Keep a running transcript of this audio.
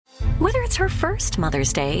Whether it's her first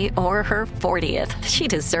Mother's Day or her 40th, she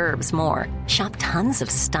deserves more. Shop tons of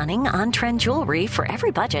stunning on-trend jewelry for every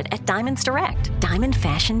budget at Diamonds Direct. Diamond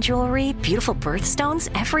fashion jewelry, beautiful birthstones,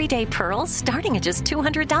 everyday pearls starting at just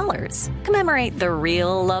 $200. Commemorate the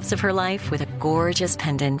real loves of her life with a gorgeous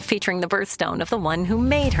pendant featuring the birthstone of the one who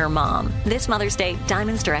made her mom. This Mother's Day,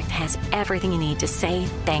 Diamonds Direct has everything you need to say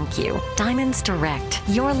thank you. Diamonds Direct.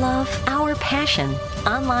 Your love, our passion.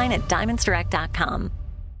 Online at diamondsdirect.com.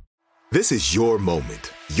 This is your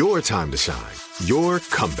moment, your time to shine, your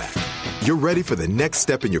comeback. You're ready for the next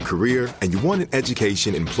step in your career, and you want an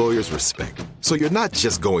education employers respect. So you're not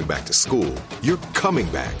just going back to school, you're coming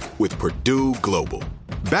back with Purdue Global.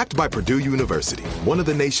 Backed by Purdue University, one of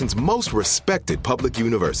the nation's most respected public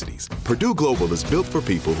universities, Purdue Global is built for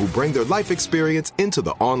people who bring their life experience into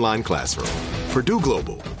the online classroom. Purdue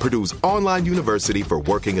Global, Purdue's online university for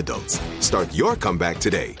working adults. Start your comeback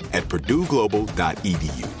today at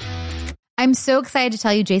purdueglobal.edu. I'm so excited to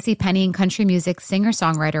tell you JCPenney and country music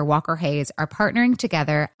singer-songwriter Walker Hayes are partnering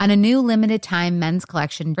together on a new limited-time men's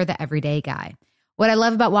collection for the everyday guy. What I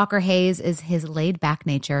love about Walker Hayes is his laid-back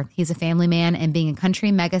nature. He's a family man, and being a country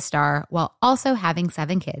megastar while also having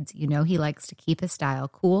 7 kids, you know he likes to keep his style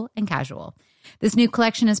cool and casual. This new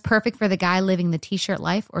collection is perfect for the guy living the t-shirt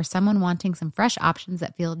life or someone wanting some fresh options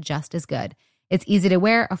that feel just as good. It's easy to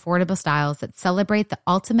wear, affordable styles that celebrate the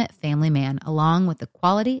ultimate family man, along with the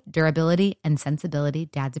quality, durability, and sensibility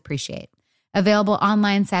dads appreciate. Available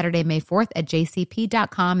online Saturday, May 4th at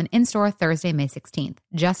jcp.com and in-store Thursday, May 16th.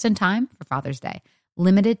 Just in time for Father's Day.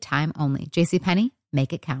 Limited time only. JCPenney,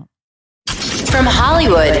 make it count. From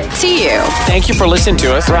Hollywood to you. Thank you for listening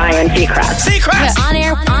to us. Ryan Seacrest.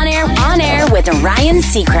 On air with Ryan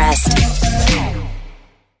Seacrest.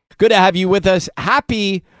 Good to have you with us.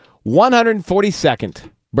 Happy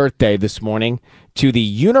 142nd birthday this morning to the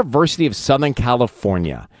University of Southern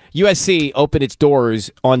California. USC opened its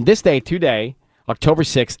doors on this day, today, October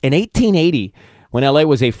 6th, in 1880, when LA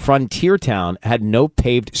was a frontier town, had no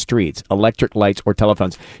paved streets, electric lights, or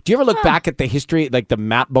telephones. Do you ever look back at the history, like the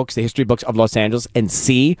map books, the history books of Los Angeles, and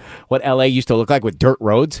see what LA used to look like with dirt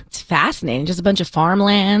roads? It's fascinating. Just a bunch of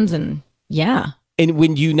farmlands and yeah. And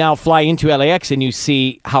when you now fly into LAX and you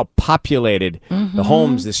see how populated the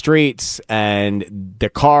homes, the streets, and the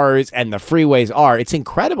cars and the freeways are, it's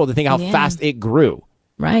incredible to think how fast it grew.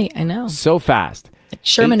 Right, I know. So fast. Like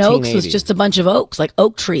Sherman Oaks was just a bunch of oaks, like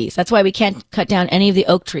oak trees. That's why we can't cut down any of the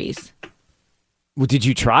oak trees. Well, did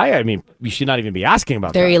you try? I mean, you should not even be asking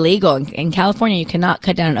about They're that. illegal. In California, you cannot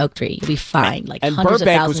cut down an oak tree. You'll be fined like and hundreds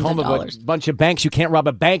Burbank of was thousands home of of dollars. a bunch of banks. You can't rob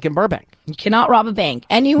a bank in Burbank. You cannot rob a bank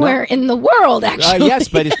anywhere in the world, actually. Yes,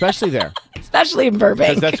 but especially there. Especially in Burbank.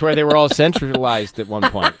 Because that's where they were all centralized at one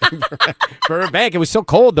point. Burbank, it was so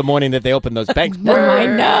cold the morning that they opened those banks. I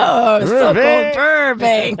know. So cold.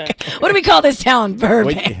 Burbank. What do we call this town?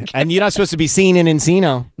 Burbank. And you're not supposed to be seen in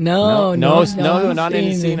Encino. No, not in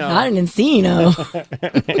Encino. Not in Encino.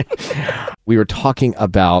 We were talking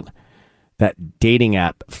about that dating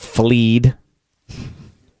app, Fleed.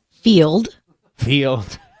 Field. Well,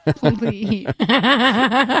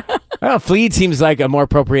 Fleed seems like a more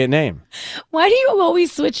appropriate name. Why do you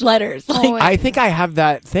always switch letters? Like, I think I have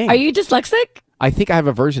that thing. are you dyslexic? I think I have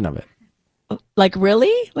a version of it. Like,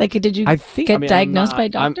 really? Like, did you get diagnosed by a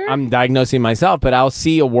doctor? I'm diagnosing myself, but I'll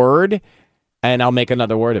see a word and I'll make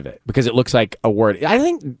another word of it because it looks like a word. I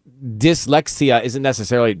think dyslexia isn't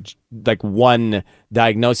necessarily like one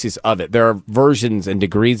diagnosis of it. There are versions and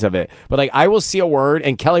degrees of it. But like I will see a word,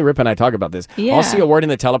 and Kelly Ripa and I talk about this. Yeah. I'll see a word in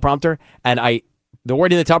the teleprompter, and the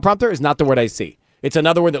word in the teleprompter is not the word I see. It's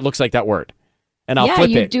another word that looks like that word. And I'll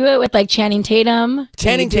flip it. Yeah, you do it with like Channing Tatum.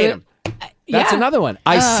 Channing Tatum. That's another one.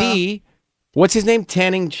 I see. What's his name?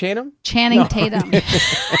 Channing Tatum? Channing Tatum.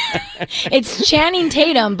 It's Channing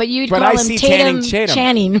Tatum, but you'd But call I him see Tatum Channing.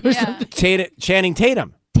 Channing. Or something. Channing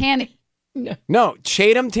Tatum. Tanning. No,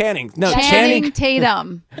 Chatham Tanning. No, Channing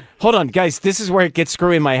Tatum. Hold on, guys. This is where it gets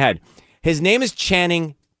screwy in my head. His name is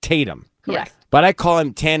Channing Tatum. Correct. But I call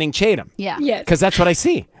him Tanning Chatham. Yeah. Yes. Because that's what I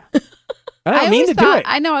see. I don't mean always to do it.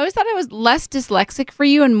 I know. I always thought I was less dyslexic for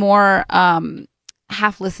you and more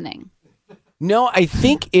half listening. No, I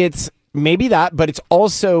think it's maybe that, but it's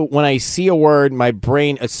also when I see a word, my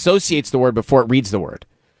brain associates the word before it reads the word.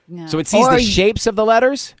 No. So it sees the shapes of the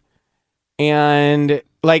letters. And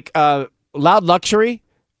like Loud Luxury,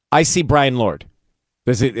 I see Brian Lord.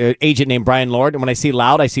 There's an agent named Brian Lord. And when I see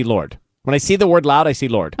Loud, I see Lord. When I see the word Loud, I see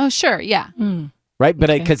Lord. Oh, sure. Yeah. Right? But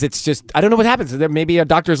because it's just, I don't know what happens. There maybe a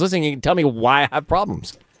doctor is listening and can tell me why I have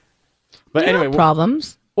problems. But anyway.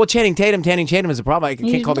 Problems. Well, Channing Tatum is a problem. I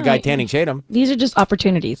can't call the guy Channing Tatum. These are just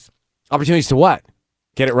opportunities. Opportunities to what?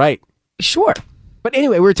 Get it right. Sure. But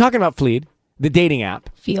anyway, we were talking about Fleed, the dating app.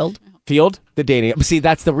 Field, the dating app. See,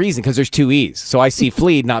 that's the reason, because there's 2 E's. So I see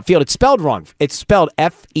Fleed, not Field. It's spelled wrong. It's spelled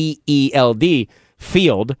F-E-E-L-D,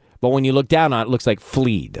 Field. But when you look down on it, it looks like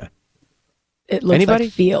Fleed. it looks Anybody?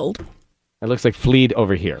 like Field. It looks like Fleed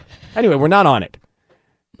over here. Anyway, we're not on it.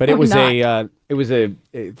 But it We're was not.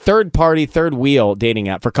 a third party, third wheel dating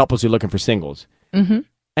app for couples who are looking for singles. Mm-hmm.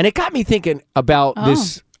 And it got me thinking about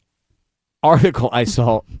this article I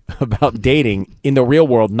saw about dating in the real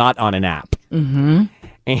world, not on an app. Mm-hmm.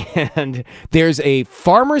 And there's a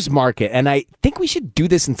farmer's market, and I think we should do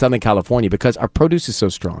this in Southern California because our produce is so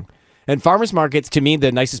strong. And farmers markets, to me,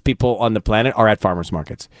 the nicest people on the planet are at farmers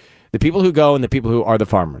markets. The people who go and the people who are the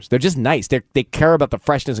farmers. They're just nice. They care about the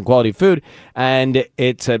freshness and quality of food, and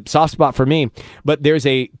it's a soft spot for me. But there's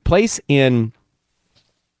a place in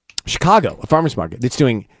Chicago, a farmers market, that's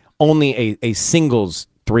doing only a singles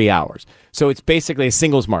 3 hours. So it's basically a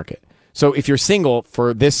singles market. So if you're single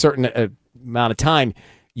for this certain amount of time,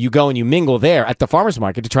 you go and you mingle there at the farmers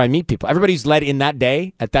market to try and meet people. Everybody who's led in that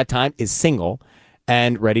day at that time is single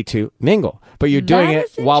and ready to mingle. But you're doing That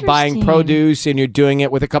it is while buying interesting. produce, and you're doing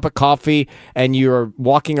it with a cup of coffee, and you're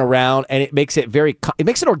walking around, and it makes it it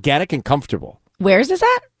makes it organic and comfortable. Where is this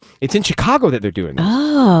at? It's in Chicago that they're doing this.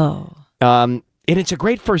 Oh. And it's a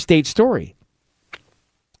great first date story.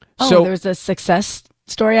 Oh, So- there's a success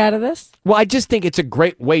story out of this? Well, I just think it's a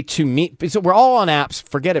great way to meet. So we're all on apps.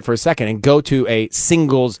 Forget it for a second and go to a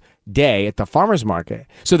singles day at the farmers market.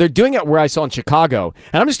 So they're doing it where I saw in Chicago.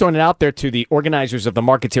 And I'm just throwing it out there to the organizers of the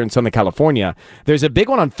markets here in Southern California. There's a big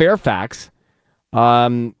one on Fairfax.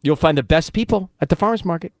 You'll find the best people at the farmers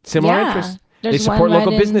market. Similar interests. They There's support one right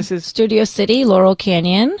local in businesses. Studio City, Laurel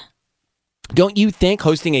Canyon. Don't you think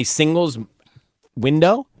hosting a singles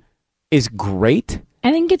window is great?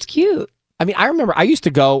 I think it's cute. I mean, I remember I used to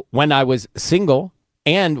go when I was single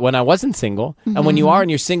and when I wasn't single. And when you are and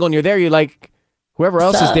you're single and you're there, you're like, whoever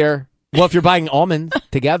else is Sup? there. Well, if you're buying almonds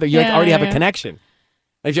together, you Yeah, already have a yeah. connection.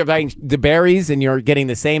 If you're buying the berries and you're getting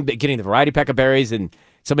getting the variety pack of berries, and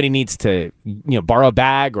somebody needs to, borrow a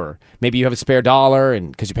bag, or maybe you have a spare dollar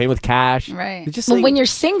and because you're paying with cash. Right. It's just Well, like- when you're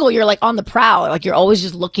single, you're like on the prowl. Like you're always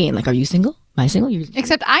just looking. Like, are you single? Am I single? You're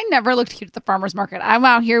Except I never looked cute at the farmer's market. I'm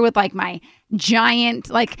out here with like my giant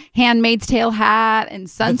like Handmaid's Tale hat and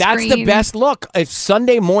sunscreen. But that's the best look. If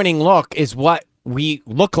Sunday morning look is what we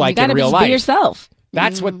look like you gotta in real just life. be yourself.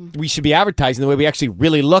 That's what we should be advertising, the way we actually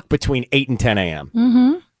really look between 8 and 10 a.m.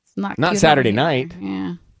 It's not Not cute Saturday over here. night.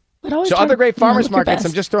 Yeah. But always So try other to, great farmers look your markets, I'm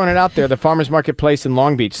best. just throwing it out there. The Farmers Marketplace in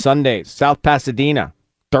Long Beach, Sundays. South Pasadena,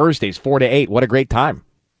 Thursdays, 4 to 8. What a great time.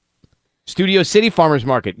 Studio City Farmers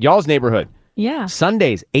Market, y'all's neighborhood. Yeah.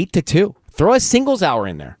 Sundays, 8 to 2. Throw a singles hour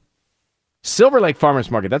in there. Silver Lake Farmers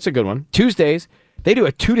Market, that's a good one. Tuesdays, they do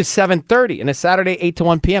a 2 to 7:30, and a Saturday, 8 to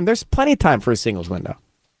 1 p.m. There's plenty of time for a singles window.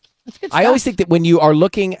 That's good I always stuff. think that when you are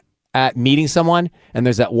looking at meeting someone and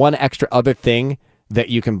there's that one extra other thing that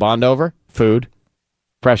you can bond over, food,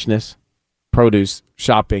 freshness, produce,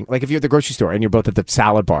 shopping. Like if you're at the grocery store and you're both at the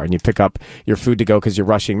salad bar and you pick up your food to go because you're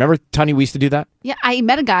rushing. Remember, Tony, we used to do that? Yeah, I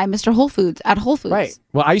met a guy, Mr. Whole Foods, at Whole Foods. Right.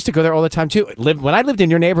 Well, I used to go there all the time too. When I lived in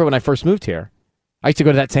your neighborhood when I first moved here, I used to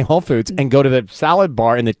go to that same Whole Foods and go to the salad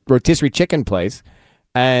bar in the rotisserie chicken place,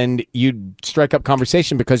 and you'd strike up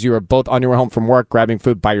conversation because you were both on your way home from work grabbing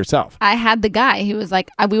food by yourself. I had the guy who was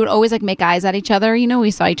like, we would always like make eyes at each other.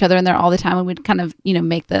 We saw each other in there all the time, and we'd kind of,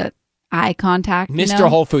 make the eye contact. Mr.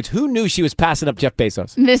 Whole Foods. Who knew she was passing up Jeff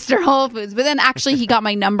Bezos? Mr. Whole Foods. But then actually he got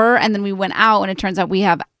my number, and then we went out, and it turns out we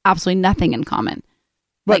have absolutely nothing in common.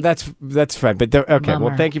 But that's fine. But okay, well,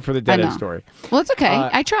 Bummer. thank you for the I dead end know. story. Well, it's okay.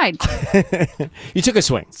 I tried. You took a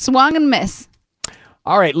swing. Swung and miss.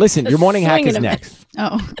 All right, listen, your morning hack swing is and a next.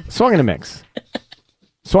 Oh. Swung and a mix.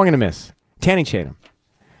 Swung and a miss. Tanning Chatham.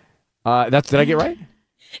 Did I get right?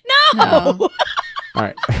 No. All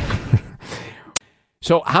right.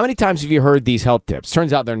 So how many times have you heard these health tips?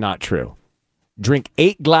 Turns out they're not true. Drink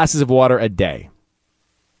 8 glasses of water a day.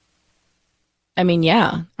 I mean,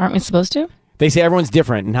 yeah. Aren't we supposed to? They say everyone's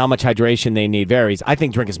different and how much hydration they need varies. I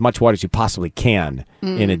think drink as much water as you possibly can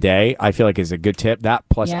in a day. I feel like is a good tip. That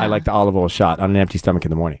plus Yeah. I like the olive oil shot on an empty stomach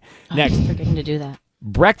in the morning. Next, Forgetting to do that.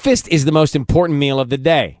 breakfast is the most important meal of the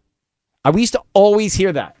day. We used to always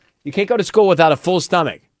hear that. You can't go to school without a full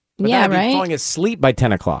stomach. But Yeah, then I'd be right? falling asleep by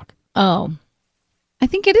 10 o'clock. Oh, I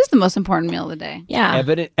think it is the most important meal of the day. yeah.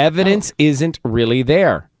 Evidence isn't really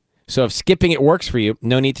there. So if skipping it works for you,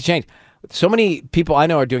 no need to change. So many people I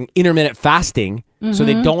know are doing intermittent fasting, so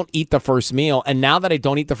they don't eat the first meal. And now that I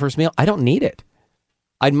don't eat the first meal, I don't need it.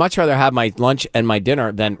 I'd much rather have my lunch and my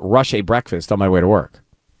dinner than rush a breakfast on my way to work.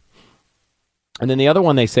 And then the other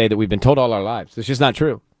one they say that we've been told all our lives, it's just not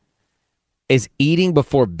true. is eating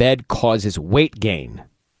before bed causes weight gain.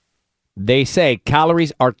 They say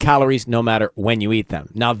calories are calories no matter when you eat them.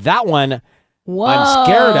 Now, that one I'm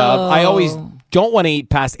scared of. I always don't want to eat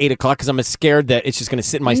past 8 o'clock because I'm scared that it's just going to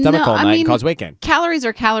sit in my stomach all night and cause weight gain. Calories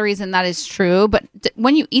are calories, and that is true. But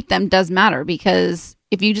when you eat them does matter, because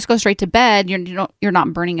if you just go straight to bed, you're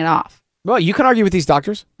not burning it off. Well, you can argue with these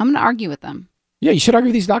doctors. I'm going to argue with them. Yeah, you should argue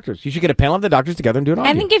with these doctors. You should get a panel of the doctors together and do an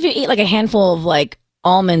argument. I think if you eat like a handful of like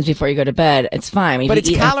almonds before you go to bed, it's fine. If but you it's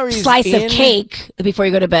eat calories a slice in, of cake before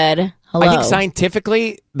you go to bed. Hello. I think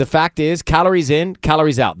scientifically, the fact is calories in,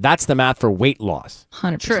 calories out. That's the math for weight loss.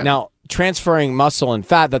 100%. True. Now, transferring muscle and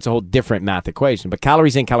fat, that's a whole different math equation. But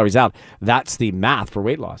calories in, calories out, that's the math for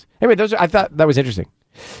weight loss. Anyway, I thought that was interesting.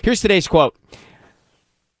 Here's today's quote.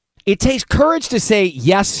 It takes courage to say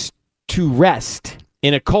yes to rest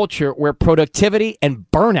in a culture where productivity and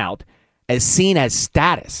burnout is seen as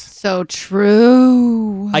status. So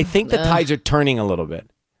true. I think the tides are turning a little bit.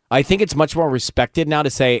 I think it's much more respected now to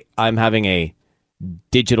say I'm having a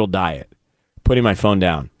digital diet, putting my phone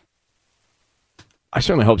down. I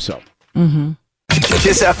certainly hope so. Mm-hmm.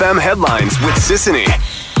 Kiss FM headlines with Sissany.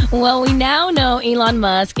 Well, we now know Elon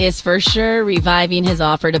Musk is for sure reviving his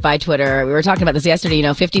offer to buy Twitter. We were talking about this yesterday,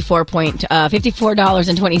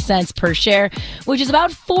 $54.20 per share, which is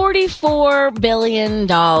about $44 billion.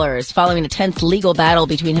 Following a tense legal battle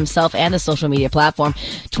between himself and the social media platform,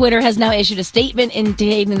 Twitter has now issued a statement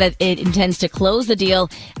indicating that it intends to close the deal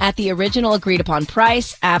at the original agreed upon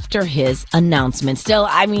price after his announcement. Still,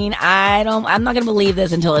 I'm not going to believe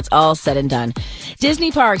this until it's all said and done.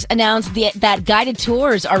 Disney Parks announced that guided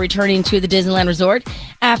tours are returning to the Disneyland Resort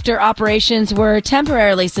after operations were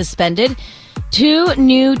temporarily suspended. 2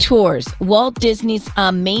 new tours, Walt Disney's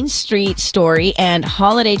Main Street Story and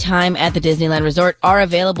Holiday Time at the Disneyland Resort, are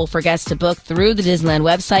available for guests to book through the Disneyland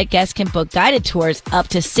website. Guests can book guided tours up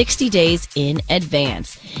to 60 days in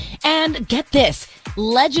advance. And get this,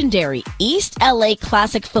 legendary East LA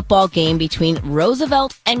Classic football game between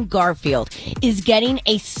Roosevelt and Garfield is getting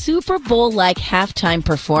a Super Bowl-like halftime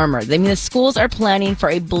performer. I mean, the schools are planning for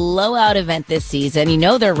a blowout event this season. You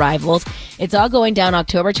know they're rivals. It's all going down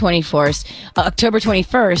October 21st.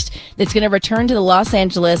 It's going to return to the Los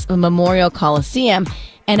Angeles Memorial Coliseum,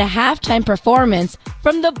 and a halftime performance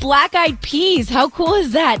from the Black Eyed Peas. How cool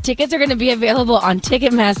is that? Tickets are going to be available on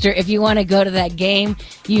Ticketmaster if you want to go to that game.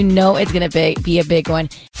 You know it's going to be a big one.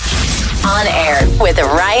 On Air with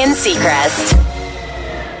Ryan Seacrest.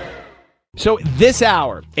 So this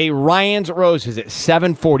hour, a Ryan's Roses at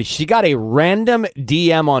 7:40. She got a random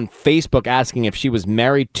DM on Facebook asking if she was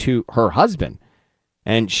married to her husband.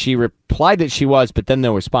 And she replied that she was, but then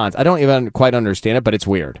no response. I don't even quite understand it, but it's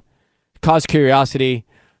weird. Caused curiosity.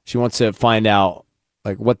 She wants to find out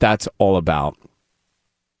like what that's all about.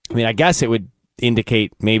 I mean, I guess it would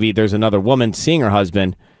indicate maybe there's another woman seeing her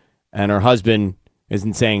husband, and her husband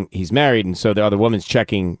isn't saying he's married, and so the other woman's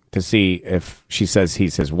checking to see if she says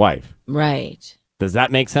he's his wife. Right. Does that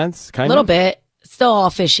make sense? A little bit. Still all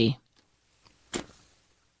fishy.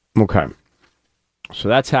 Okay. So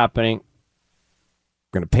that's happening.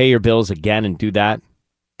 We're going to pay your bills again and do that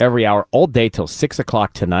every hour, all day till 6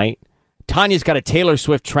 o'clock tonight. Tanya's got a Taylor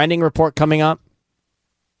Swift trending report coming up.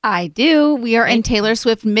 I do. We are in Taylor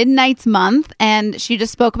Swift Midnight's month, and she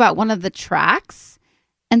just spoke about one of the tracks.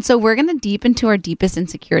 And so we're going to deep into our deepest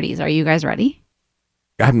insecurities. Are you guys ready?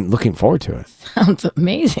 I'm looking forward to it. Sounds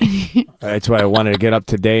amazing. That's what I wanted to get up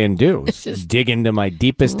today and do. Just dig into my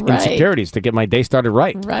deepest insecurities to get my day started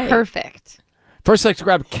right. Perfect. First, let's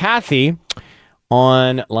grab Kathy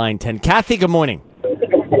on line 10. Kathy, good morning.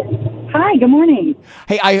 Hi, good morning.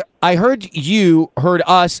 Hey, I heard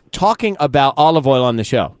us talking about olive oil on the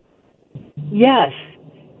show. Yes.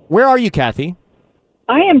 Where are you, Kathy?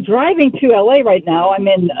 I am driving to L.A. right now. I'm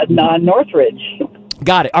in Northridge.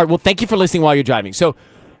 Got it. All right, well, thank you for listening while you're driving. So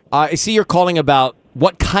I see you're calling about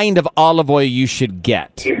what kind of olive oil you should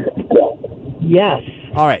get. Yes.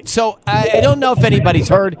 All right. So I don't know if anybody's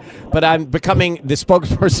heard, but I'm becoming the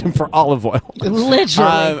spokesperson for olive oil.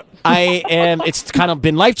 Literally. I am. It's kind of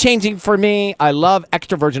been life-changing for me. I love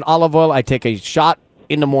extra virgin olive oil. I take a shot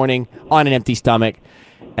in the morning on an empty stomach.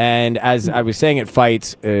 And as I was saying, it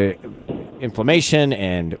fights inflammation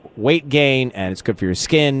and weight gain, and it's good for your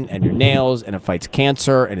skin and your nails, and it fights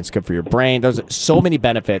cancer, and it's good for your brain. There's so many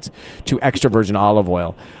benefits to extra virgin olive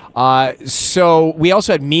oil. So we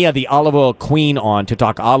also had Mia, the olive oil queen, on to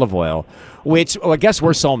talk olive oil, which I guess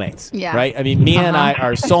we're soulmates, right? I mean, Mia and I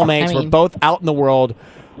are soulmates. We're both out in the world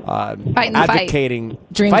advocating,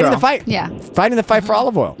 fighting the fight. Yeah. Fighting the fight for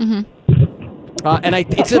olive oil. And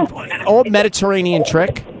it's an old Mediterranean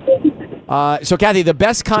trick. So, Kathy, the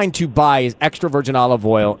best kind to buy is extra virgin olive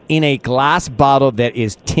oil in a glass bottle that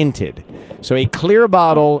is tinted. So a clear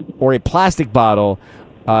bottle or a plastic bottle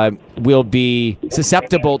will be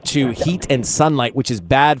susceptible to heat and sunlight, which is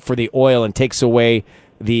bad for the oil and takes away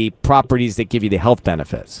the properties that give you the health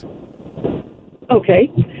benefits. Okay.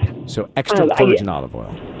 So extra virgin olive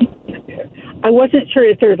oil. I wasn't sure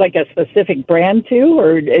if there's like a specific brand too,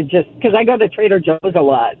 or it just because I go to Trader Joe's a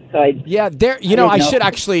lot. So I should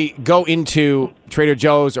actually go into Trader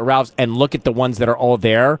Joe's or Ralph's and look at the ones that are all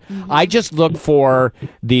there. Mm-hmm. I just look for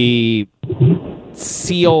the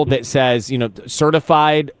seal that says,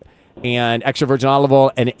 certified and extra virgin olive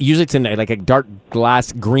oil, and usually it's in like a dark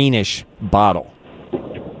glass greenish bottle.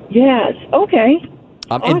 Yes. Okay.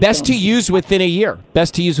 Awesome. And best to use within a year.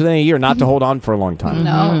 Not to hold on for a long time.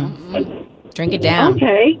 No. Drink it down.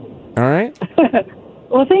 Okay. All right.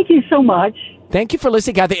 Well, thank you so much. Thank you for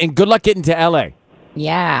listening, Kathy, and good luck getting to L.A.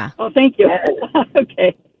 Yeah. Oh, thank you.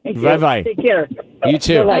 Okay. Thank you. Bye-bye. Take care. You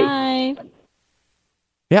too. Bye.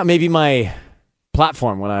 Yeah, maybe my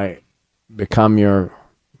platform when I become your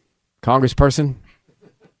congressperson,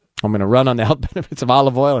 I'm going to run on the health benefits of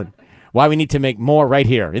olive oil and why we need to make more right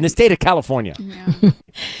here in the state of California. Yeah.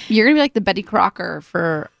 You're going to be like the Betty Crocker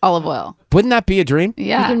for olive oil. Wouldn't that be a dream?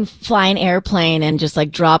 Yeah. You can fly an airplane and just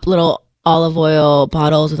like drop little olive oil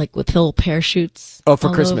bottles with little parachutes. Oh,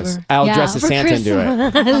 for Christmas. Over. I'll dress as Santa and do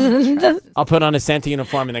it. I'll put on a Santa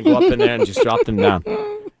uniform and then go up in there and just drop them down.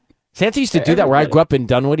 Santa used to do that where I grew up in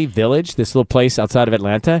Dunwoody Village, this little place outside of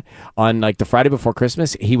Atlanta. On like the Friday before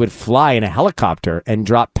Christmas, he would fly in a helicopter and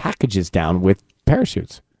drop packages down with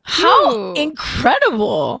parachutes. How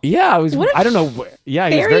incredible! Yeah, it was. I don't know. Yeah,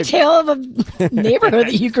 he was fairy tale of a neighborhood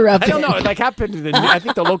that you grew up in. I don't know. It like happened. I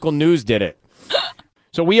think the local news did it.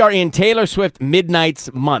 So we are in Taylor Swift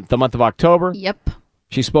Midnight's month, the month of October. Yep.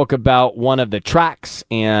 She spoke about one of the tracks,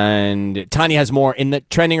 and Tanya has more in the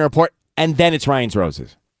trending report, and then it's Ryan's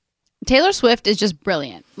Roses. Taylor Swift is just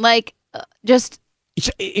brilliant. Just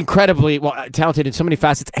incredibly talented in so many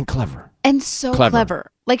facets and clever. And so clever.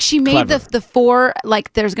 Like she made the four,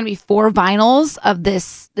 there's going to be 4 vinyls of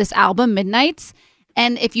this album, Midnights.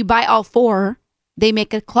 And if you buy all 4, they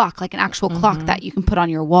make a clock, like an actual clock that you can put on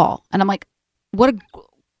your wall. And I'm like, what a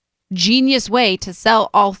genius way to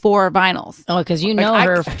sell all 4 vinyls. Oh, because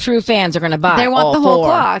her true fans are going to buy They want all the whole 4.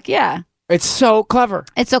 clock, yeah. It's so clever.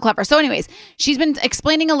 So anyways, she's been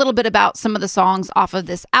explaining a little bit about some of the songs off of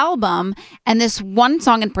this album. And this one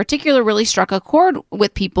song in particular really struck a chord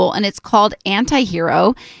with people. And it's called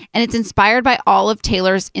Anti-Hero. And it's inspired by all of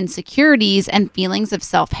Taylor's insecurities and feelings of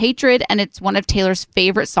self-hatred. And it's one of Taylor's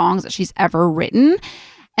favorite songs that she's ever written.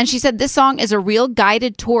 And she said this song is a real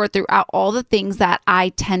guided tour throughout all the things that I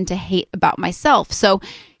tend to hate about myself. So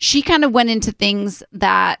she kind of went into things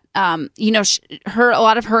that, a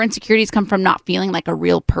lot of her insecurities come from not feeling like a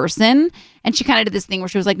real person. And she kind of did this thing where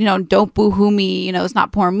she was like, don't boo-hoo me, it's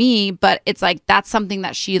not poor me. But it's like, that's something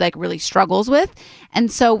that she really struggles with. And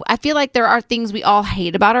so I feel like there are things we all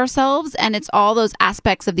hate about ourselves. And it's all those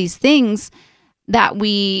aspects of these things that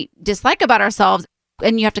we dislike about ourselves.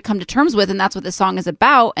 And you have to come to terms with, and that's what this song is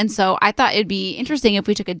about. And so I thought it'd be interesting if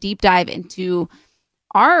we took a deep dive into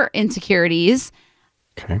our insecurities.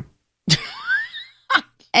 Okay.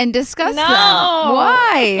 And discuss them.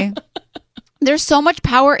 Why? There's so much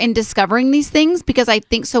power in discovering these things because I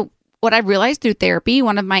think so. What I've realized through therapy,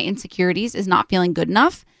 one of my insecurities is not feeling good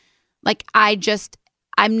enough.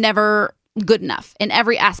 I'm never good enough in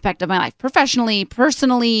every aspect of my life, professionally,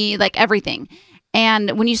 personally, everything.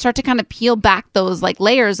 And when you start to kind of peel back those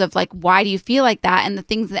layers of why do you feel like that, and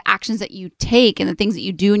the actions that you take and the things that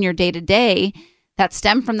you do in your day to day that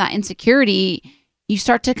stem from that insecurity, you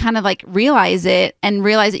start to kind of realize it and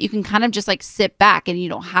realize that you can kind of just sit back and you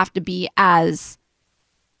don't have to be as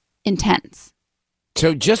intense.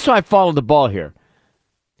 So just so I follow the ball here,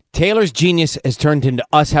 Taylor's genius has turned into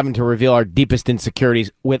us having to reveal our deepest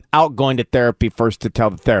insecurities without going to therapy first to tell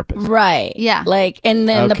the therapist. Right. Yeah. And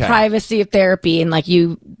then the privacy of therapy and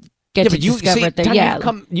you get to discover it there.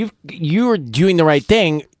 Tanya, you're doing the right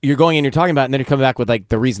thing. You're going and you're talking about it, and then you're coming back with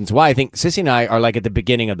the reasons why. I think Sissy and I are at the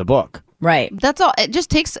beginning of the book. Right. That's all. It just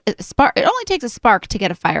takes a spark. It only takes a spark to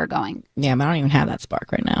get a fire going. Yeah, but I don't even have that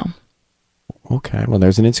spark right now. Okay. Well,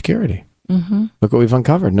 there's an insecurity. Mm-hmm. Look what we've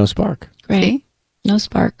uncovered. No spark. Great. See? No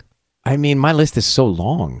spark. I mean, my list is so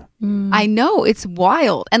long. I know. It's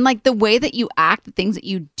wild. And the way that you act, the things that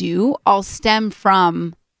you do all stem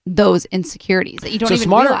from those insecurities that you don't even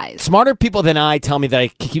realize. Smarter people than I tell me that I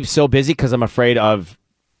keep so busy because I'm afraid of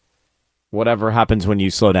whatever happens when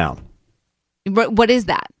you slow down. What is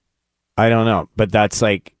that? I don't know. But that's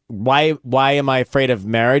why am I afraid of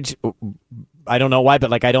marriage? I don't know why, but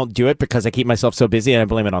like I don't do it because I keep myself so busy and I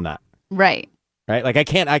blame it on that. Right. Right? Like I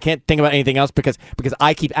can't think about anything else because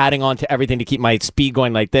I keep adding on to everything to keep my speed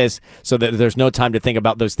going like this so that there's no time to think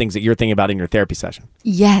about those things that you're thinking about in your therapy session.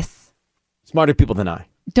 Yes. Smarter people than I.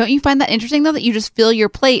 Don't you find that interesting, though, that you just fill your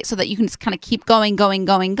plate so that you can just kind of keep going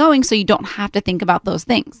so you don't have to think about those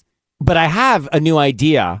things? But I have a new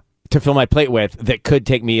idea to fill my plate with that could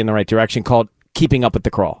take me in the right direction called keeping up with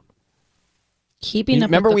the crawl.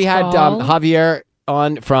 Remember we had Javier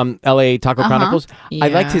on from LA Taco Chronicles? Yeah. I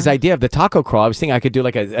liked his idea of the taco crawl. I was thinking I could do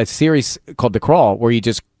like a series called The Crawl where you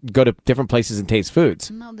just go to different places and taste foods.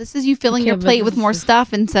 No, this is you filling your plate with more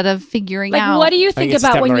stuff instead of figuring out. What do you think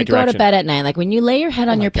about when you go to bed at night? Like when you lay your head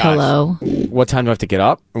on your pillow. What time do I have to get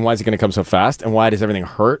up? And why is it going to come so fast? And why does everything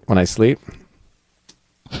hurt when I sleep?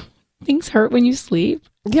 Things hurt when you sleep?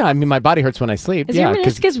 Yeah, I mean, my body hurts when I sleep. Is your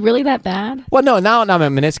meniscus really that bad? Well, no, not my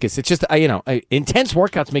meniscus. It's just, intense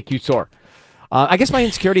workouts make you sore. I guess my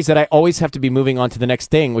insecurity is that I always have to be moving on to the next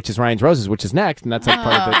thing, which is Ryan's Roses, which is next, and that's like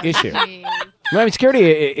part of the issue. My insecurity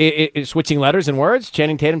is switching letters and words,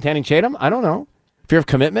 Channing Tatum, Tanning Tatum. I don't know. Fear of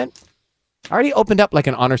commitment. I already opened up like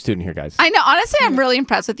an honor student here, guys. I know. Honestly, I'm really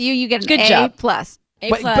impressed with you. You get an Good A+. job.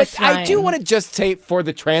 But I do want to just say for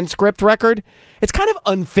the transcript record, it's kind of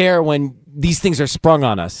unfair when these things are sprung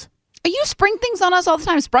on us. You spring things on us all the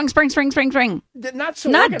time. Spring. Not so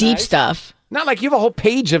Not organized. deep stuff. Not like you have a whole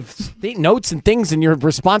page of notes and things in your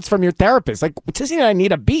response from your therapist. Like, Sissy and I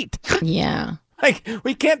need a beat. Yeah. Like,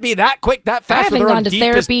 we can't be that quick, that fast. I haven't with our gone to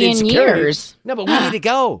deepest therapy in insecurities. years. No, but we need to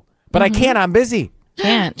go. But I can't. I'm busy.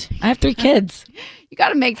 Can't. I have 3 kids. You got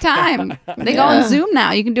to make time. They go on Zoom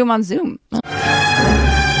now. You can do them on Zoom.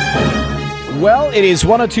 Well, it is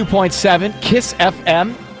 102.7 KISS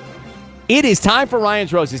FM. It is time for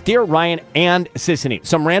Ryan's Roses. Dear Ryan and Sissany,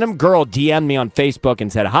 some random girl DM'd me on Facebook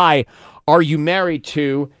and said, "Hi, are you married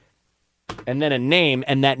to," and then a name,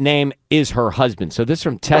 and that name is her husband. So this is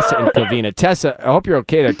from Tessa and Covina. Tessa, I hope you're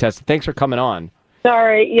okay there, Tessa. Thanks for coming on.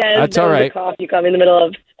 Sorry. Yeah, that's all right. Cough. You caught me in the middle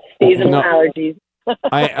of seasonal allergies.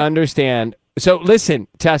 I understand. So listen,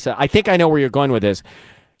 Tessa, I think I know where you're going with this.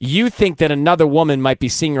 You think that another woman might be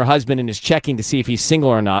seeing your husband and is checking to see if he's single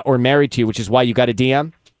or not, or married to you, which is why you got a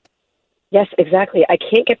DM? Yes, exactly. I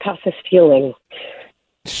can't get past this feeling.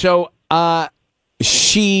 So,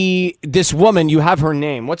 this woman, you have her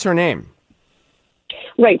name. What's her name?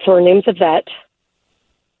 Right. So her name's Yvette,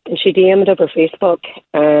 and she DM'd over Facebook,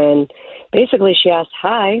 and basically she asked,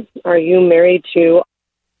 "Hi, are you married to?"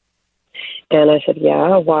 And I said,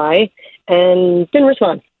 "Yeah, why?" And didn't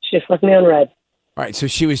respond. She just left me on red. All right, so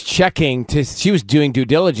she was she was doing due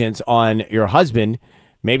diligence on your husband.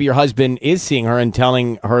 Maybe your husband is seeing her and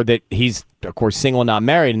telling her that he's, of course, single, not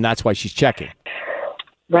married, and that's why she's checking.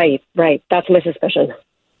 Right. That's my suspicion.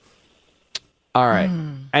 All right.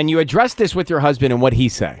 And you addressed this with your husband, and what'd he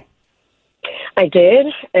say? I did,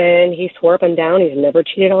 and he swore up and down he's never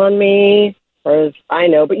cheated on me, as I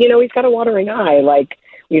know. But, he's got a watering eye. Like,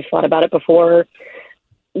 we've thought about it before.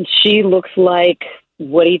 She looks like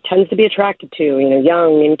what he tends to be attracted to,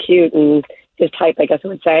 young and cute and his type, I guess I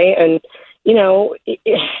would say. And,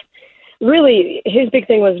 really, his big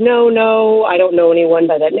thing was, no, I don't know anyone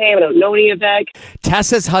by that name. I don't know any Yvette.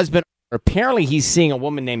 Tessa's husband, apparently he's seeing a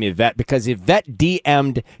woman named Yvette because Yvette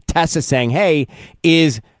DM'd Tessa saying, "Hey,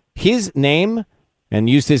 is his name," and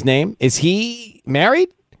used his name, "is he married?"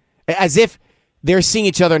 As if they're seeing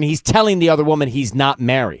each other and he's telling the other woman he's not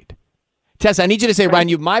married. Tessa, I need you to say, Ryan,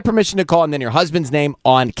 you have my permission to call and then your husband's name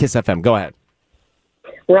on KISS FM. Go ahead.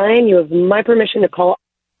 Ryan, you have my permission to call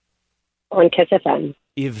on KISS FM.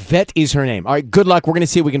 Yvette is her name. All right, good luck. We're going to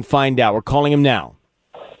see if we can find out. We're calling him now.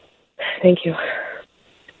 Thank you.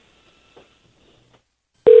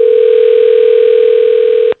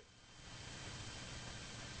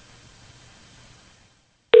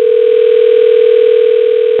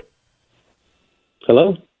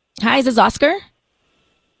 Hello? Hi, is this Oscar?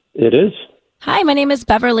 It is. Hi, my name is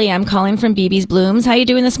Beverly. I'm calling from BB's Blooms. How you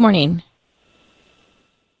doing this morning?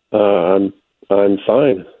 I'm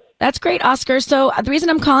fine. That's great, Oscar. So the reason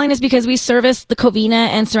I'm calling is because we service the Covina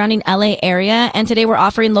and surrounding LA area, and today we're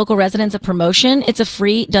offering local residents a promotion. It's a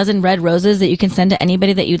free dozen red roses that you can send to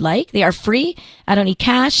anybody that you'd like. They are free. I don't need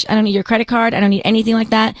cash. I don't need your credit card. I don't need anything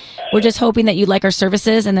like that. We're just hoping that you'd like our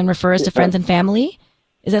services and then refer us to friends and family.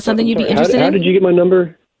 Is that something you'd be interested in? How did you get my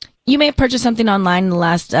number? You may have purchased something online in the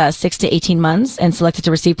last 6 to 18 months and selected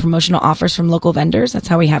to receive promotional offers from local vendors. That's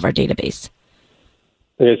how we have our database.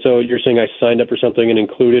 Okay, so you're saying I signed up for something and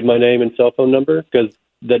included my name and cell phone number? Because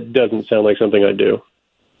that doesn't sound like something I do.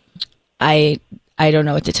 I don't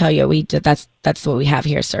know what to tell you. That's what we have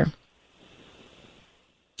here, sir.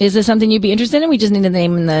 Is this something you'd be interested in? We just need the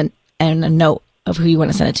name and a note of who you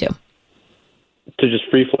want to send it to. To just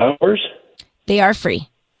free flowers? They are free.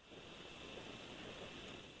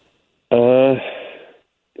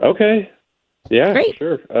 Okay. Yeah, Great.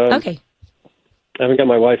 Sure. Okay. I haven't got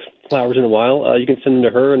my wife flowers in a while. You can send them to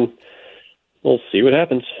her, and we'll see what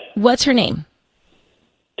happens. What's her name?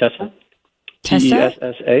 Tessa? Tessa?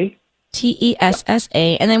 Tessa?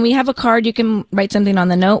 Tessa. And then we have a card. You can write something on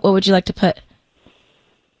the note. What would you like to put?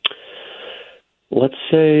 Let's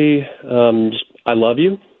say, just, I love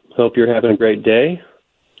you. Hope you're having a great day.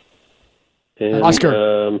 And,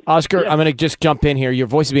 Oscar, I'm going to just jump in here. Your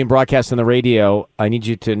voice is being broadcast on the radio. I need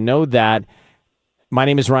you to know that. My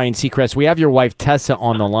name is Ryan Seacrest. We have your wife, Tessa,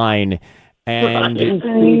 on the line. And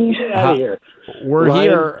Get out of here. We're Ryan,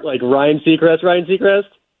 here. Like Ryan Seacrest?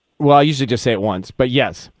 Well, I usually just say it once, but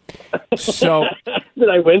yes. So Did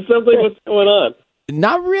I win something? What's going on?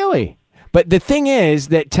 Not really. But the thing is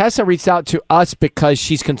that Tessa reached out to us because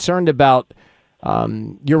she's concerned about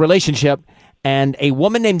your relationship. And a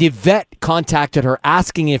woman named Yvette contacted her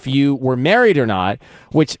asking if you were married or not,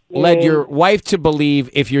 which led your wife to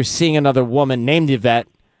believe if you're seeing another woman named Yvette.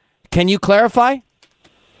 Can you clarify?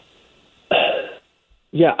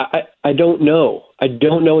 Yeah, I don't know. I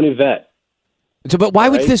don't know an Yvette. So, but why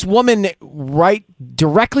would this woman write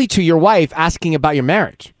directly to your wife asking about your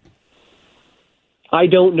marriage? I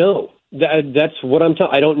don't know. That's what I'm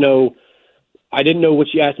telling. I don't know. I didn't know what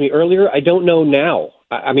she asked me earlier. I don't know now.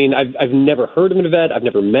 I mean, I've never heard of an Yvette. I've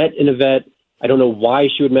never met an Yvette. I don't know why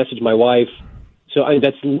she would message my wife. So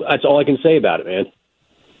that's all I can say about it, man.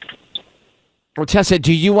 Well, Tessa,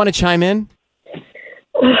 do you want to chime in?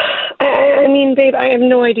 I mean, babe, I have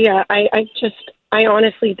no idea. I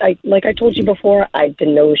honestly, like I told you before, I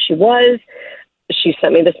didn't know who she was. She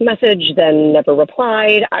sent me this message, then never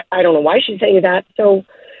replied. I don't know why she sent you that. So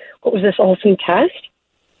what was this, all some test?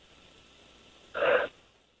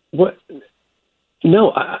 What?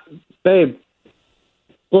 No, babe,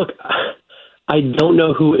 look, I don't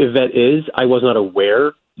know who Yvette is. I was not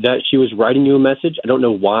aware that she was writing you a message. I don't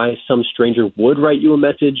know why some stranger would write you a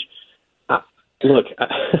message. Look,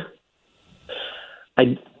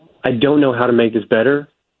 I don't know how to make this better,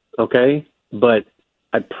 okay? But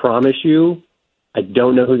I promise you, I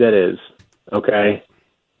don't know who that is, okay?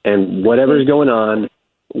 And whatever's going on,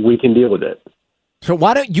 we can deal with it. So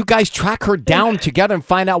why don't you guys track her down together and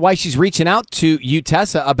find out why she's reaching out to you,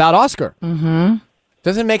 Tessa, about Oscar? Mm-hmm.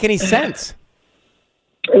 Doesn't make any sense.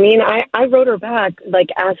 I mean, I wrote her back, like,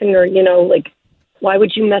 asking her, like, why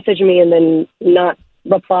would you message me and then not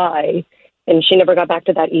reply? And she never got back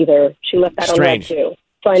to that either. She left that Strange. on red, too.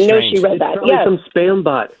 So I know she read that. Probably some spam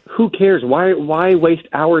bot. Who cares? Why waste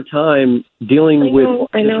our time dealing with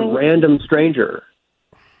this random stranger?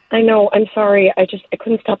 I know. I'm sorry. I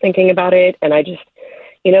couldn't stop thinking about it. And I just,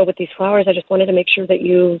 with these flowers, I just wanted to make sure that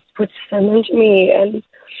you would send them to me. And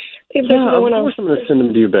if there's no one else, I'm going to send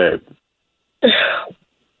them to you, babe.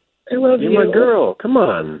 I love you. You're my girl. Come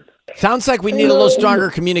on. Sounds like we need a little stronger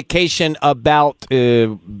communication about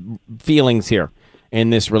feelings here in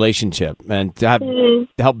this relationship and to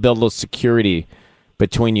help build a little security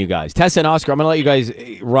between you guys. Tessa and Oscar, I'm going to let you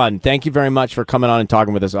guys run. Thank you very much for coming on and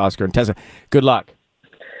talking with us, Oscar. And Tessa, good luck.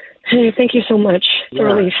 Hey, thank you so much. It's a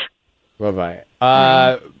relief.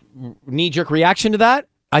 Bye-bye. Knee-jerk reaction to that?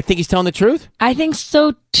 I think he's telling the truth. I think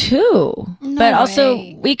so too. No but also,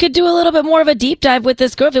 way. we could do a little bit more of a deep dive with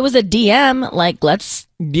this girl. If it was a DM, let's.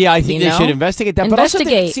 Yeah, I think they should investigate that. But also,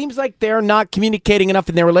 it seems like they're not communicating enough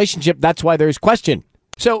in their relationship. That's why there's question.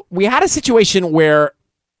 So we had a situation where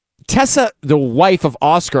Tessa, the wife of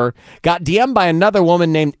Oscar, got DM'd by another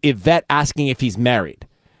woman named Yvette asking if he's married.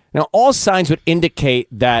 Now, all signs would indicate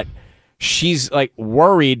that she's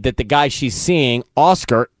worried that the guy she's seeing,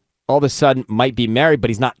 Oscar, all of a sudden might be married, but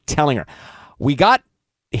he's not telling her. We got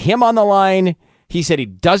him on the line. He said he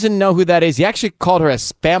doesn't know who that is. He actually called her a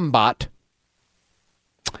spam bot.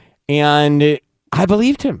 And I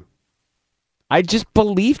believed him. I just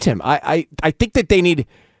believed him. I think that they need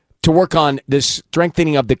to work on this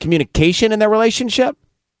strengthening of the communication in their relationship.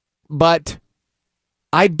 But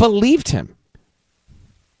I believed him.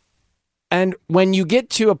 And when you get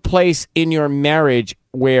to a place in your marriage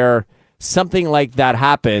where something like that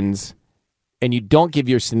happens and you don't give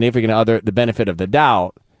your significant other the benefit of the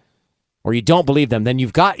doubt, or you don't believe them, then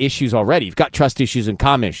you've got issues already. You've got trust issues and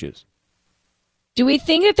comm issues. Do we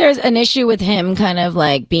think that there's an issue with him kind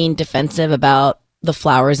of being defensive about the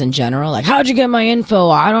flowers in general? How'd you get my info?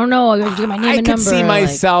 I don't know. How'd you get my name and number? I could see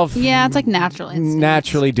myself yeah, it's natural instinct.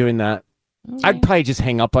 naturally doing that. Okay. I'd probably just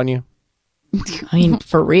hang up on you. I mean,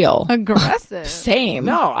 for real. Aggressive. Same.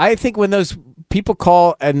 No, I think when those people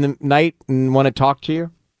call in the night and want to talk to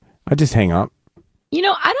you, I just hang up. You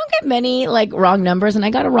know, I don't get many like wrong numbers, and I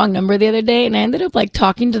got a wrong number the other day, and I ended up like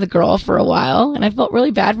talking to the girl for a while, and I felt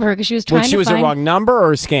really bad for her because she was trying She was a wrong number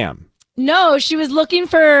or a scam? No, she was looking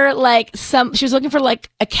for like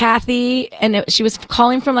a Kathy, and she was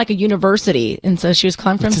calling from like a university, and so she was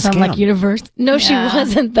calling from some like university. No, she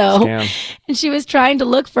wasn't though. Scam. And she was trying to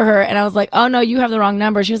look for her, and I was like, "Oh no, you have the wrong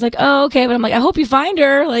number." She was like, "Oh okay," but I'm like, "I hope you find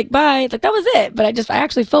her." Like, bye. Like that was it. But I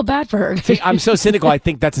actually felt bad for her. See, I'm so cynical. I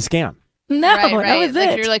think that's a scam. No, right. that was like,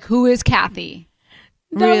 it. You're like, who is Kathy?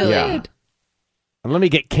 Really? Yeah. And let me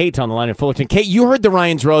get Kate on the line in Fullerton. Kate, you heard the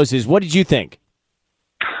Ryan's Roses. What did you think?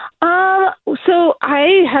 So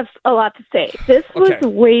I have a lot to say. This was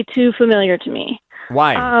way too familiar to me.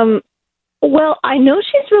 Why? Well, I know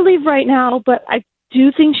she's relieved right now, but I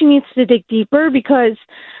do think she needs to dig deeper because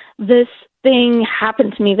this thing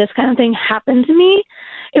happened to me. This kind of thing happened to me.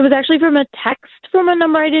 It was actually from a text from a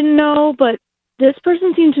number I didn't know, but this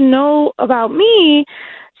person seemed to know about me.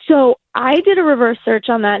 So I did a reverse search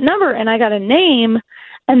on that number and I got a name,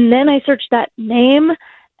 and then I searched that name.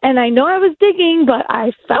 And I know I was digging, but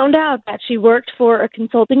I found out that she worked for a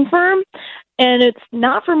consulting firm, and it's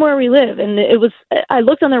not from where we live. And I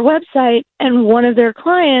looked on their website, and one of their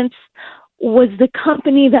clients was the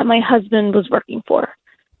company that my husband was working for.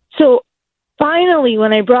 So finally,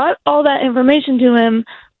 when I brought all that information to him,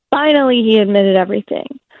 finally he admitted everything.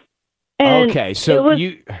 And okay, so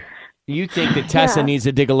you think that Tessa needs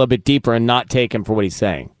to dig a little bit deeper and not take him for what he's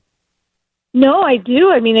saying? No, I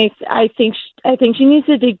do. I mean, I think she needs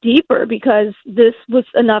to dig deeper because this was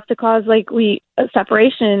enough to cause a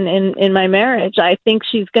separation in my marriage. I think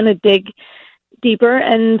she's going to dig deeper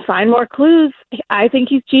and find more clues. I think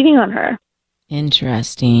he's cheating on her.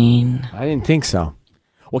 Interesting. I didn't think so.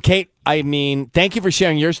 Well, Kate, I mean, thank you for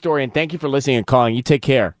sharing your story and thank you for listening and calling. You take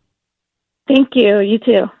care. Thank you. You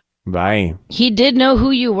too. Bye. He did know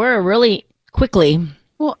who you were really quickly.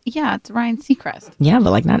 Well, yeah, it's Ryan Seacrest. Yeah,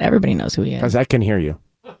 but like not everybody knows who he is. Because I can hear you.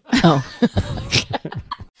 Oh.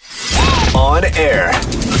 On air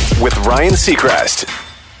with Ryan Seacrest.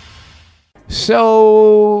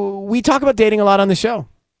 So we talk about dating a lot on the show.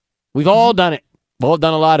 We've all done it. We've all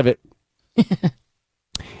done a lot of it.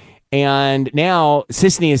 And now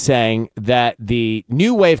Sisney is saying that the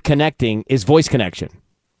new way of connecting is voice connection.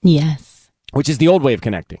 Yes. Which is the old way of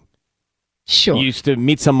connecting. Sure. You used to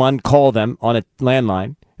meet someone, call them on a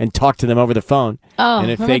landline, and talk to them over the phone. Oh, and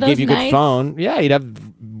if they gave you a good phone, you'd have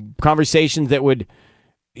conversations that would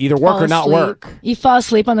either work or not work. You fall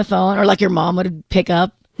asleep on the phone, or like your mom would pick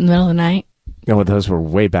up in the middle of the night. Oh, those were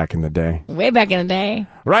way back in the day. Way back in the day.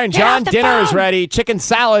 Ryan, John, dinner is ready. Chicken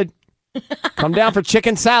salad. Come down for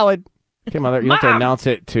chicken salad. Okay, Mother, you have to announce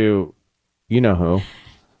it to you-know-who.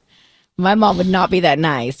 My mom would not be that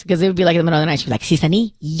nice because it would be like in the middle of the night. She'd be like,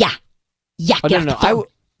 Sisani, yeah. Yeah, no.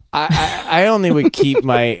 I only would keep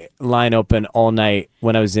my line open all night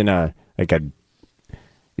when I was in a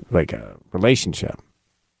relationship.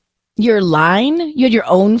 Your line? You had your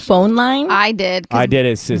own phone line? I did. I did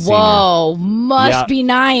it, Sissy. Whoa, must be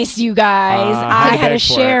nice, you guys. I had to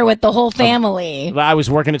share with the whole family. I was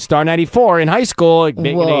working at Star 94 in high school,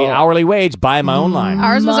 making an hourly wage, buying my own line.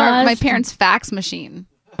 Ours was my parents' fax machine.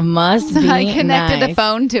 Must be I connected nice. a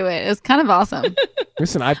phone to it. It was kind of awesome.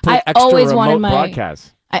 Listen, I put extra remote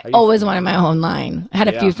broadcasts. I always wanted my own line. I had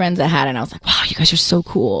a few friends that had it, and I was like, wow, you guys are so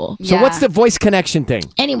cool. So what's the voice connection thing?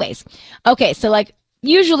 Anyways, okay, so like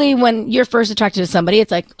usually when you're first attracted to somebody,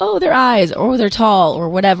 it's like, oh, their eyes, or they're tall, or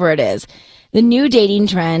whatever it is. The new dating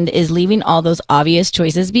trend is leaving all those obvious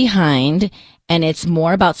choices behind, and it's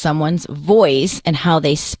more about someone's voice and how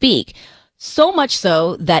they speak. So much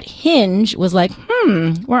so that Hinge was like,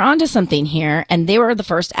 we're onto something here. And they were the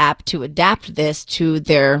first app to adapt this to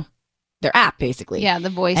their app, basically. Yeah, the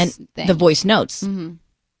voice thing. The voice notes. Mm-hmm.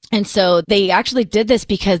 And so they actually did this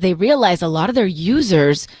because they realized a lot of their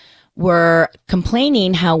users were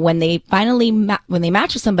complaining how when they finally when they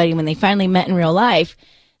matched with somebody, when they finally met in real life,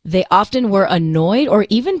 they often were annoyed or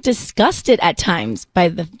even disgusted at times by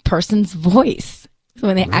the person's voice. So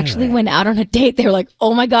when they actually went out on a date, they were like,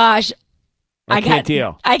 oh my gosh, I can't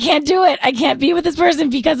do it. I can't be with this person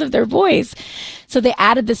because of their voice. So they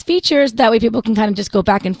added this features that way people can kind of just go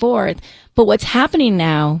back and forth. But what's happening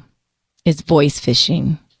now is voice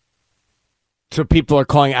phishing. So people are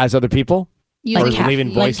calling as other people? Or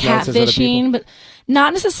leaving voice notes as other people? But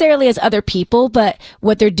not necessarily as other people, but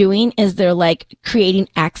what they're doing is they're like creating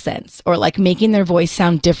accents or like making their voice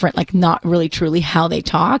sound different, like not really truly how they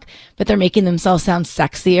talk, but they're making themselves sound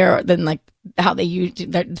sexier than like how they use.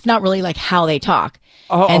 It's not really like how they talk.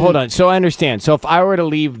 Hold on. So I understand. So if I were to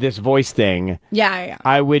leave this voice thing,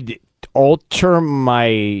 I would alter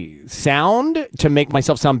my sound to make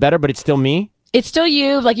myself sound better, but it's still me? it's still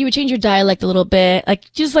you. Like you would change your dialect a little bit,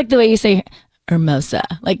 like just like the way you say Hermosa.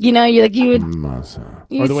 Like you would. Hermosa.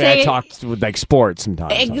 You Or the way say I it- talked with like sports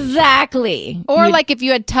sometimes. Exactly. Or like if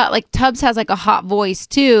you had Tubbs has like a hot voice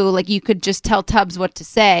too. Like you could just tell Tubbs what to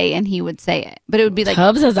say and he would say it. But it would be like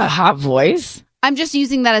Tubbs has a hot voice. I'm just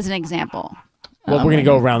using that as an example. Well, we're gonna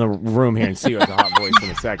go around the room here and see who has a hot voice in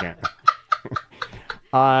a second.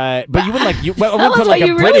 But you wouldn't like you. Well, Tell we'll us put what like a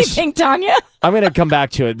you really British. think, Tanya. I'm gonna come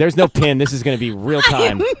back to it. There's no pin. This is gonna be real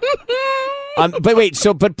time. But wait.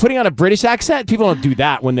 But putting on a British accent, people don't do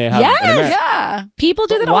that when they have. Yes. an Ameri- Yeah. People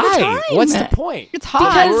do that all the Why? time. What's the point? It's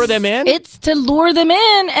hot. To lure them in? It's to lure them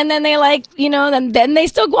in, and then they then they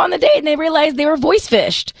still go on the date and they realize they were voice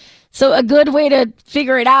fished. So a good way to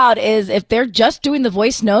figure it out is if they're just doing the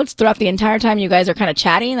voice notes throughout the entire time you guys are kind of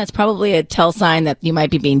chatting, that's probably a tell sign that you might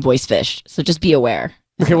be being voice fished. So just be aware.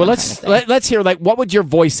 Okay, well let's hear like what would your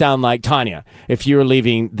voice sound like, Tanya, if you were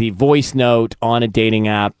leaving the voice note on a dating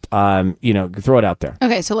app? Throw it out there.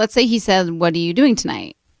 Okay, so let's say he said, "What are you doing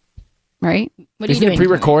tonight?" Right? What are you Isn't doing? it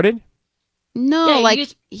pre-recorded? No, Yeah, you like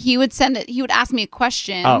just- he would send it. He would ask me a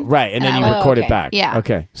question. Oh, right, and then you I would- record it okay. back. Yeah.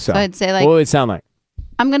 Okay, so I'd say, like- what would it sound like?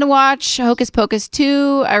 I'm gonna watch Hocus Pocus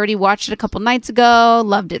 2. I already watched it a couple nights ago.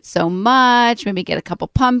 Loved it so much. Maybe get a couple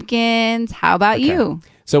pumpkins. How about you?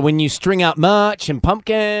 So when you string out much and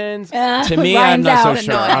pumpkins, to me, Ryan's I'm not out. so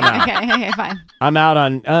sure. I'm out. Okay, fine. I'm out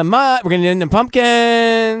on we're gonna end in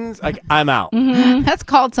pumpkins. Like I'm out. That's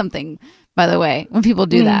called something, by the way, when people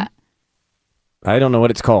do that. I don't know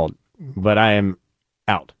what it's called, but I am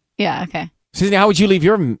out. Yeah. Okay. Susan, how would you leave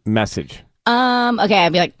your message? Okay,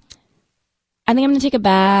 I'd be like, I think I'm gonna take a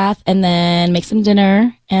bath and then make some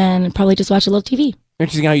dinner and probably just watch a little TV.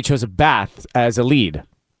 Interesting how you chose a bath as a lead.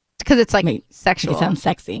 Because it's like Make sexual. it sounds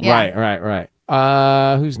sexy. Yeah.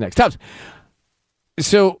 Right. Who's next? Tubbs.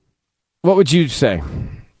 So, what would you say?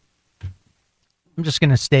 I'm just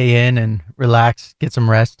gonna stay in and relax, get some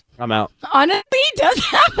rest. I'm out. Honestly, he does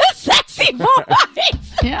have a sexy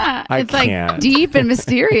voice. Yeah. I It's like can't. deep and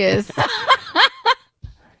mysterious.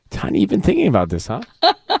 Tanya, you've been thinking about this, huh?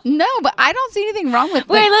 No, but I don't see anything wrong with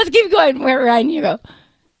Wait, let's keep going. Where Ryan, you go.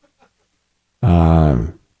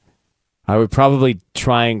 I would probably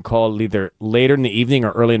try and call either later in the evening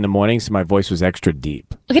or early in the morning so my voice was extra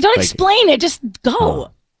deep. Okay, don't Like- explain it. Just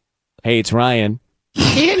go. Hey, it's Ryan.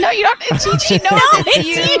 You know, you don't. She knows it's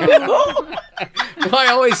you. Well, I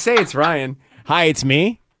always say it's Ryan. Hi, it's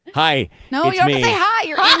me. Hi. No, it's you don't me. have to say hi.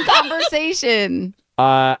 You're in conversation.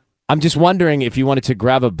 I'm just wondering if you wanted to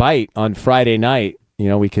grab a bite on Friday night. You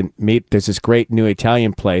know, we can meet. There's this great new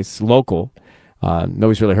Italian place, local.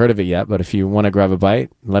 Nobody's really heard of it yet, but if you want to grab a bite,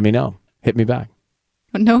 let me know. Hit me back.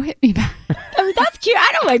 No, hit me back. I mean, that's cute. I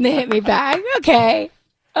don't mind the hit me back. Okay.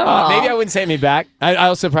 Maybe I wouldn't say hit me back. I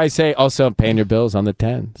also probably say also paying your bills on the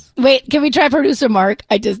 10s. Wait, can we try producer Mark?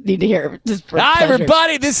 I just need to hear just for Hi, pleasure.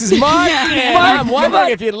 everybody. This is Mark. And Mark, I'm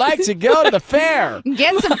wondering if you'd like to go to the fair.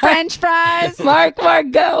 Get some French fries. Mark,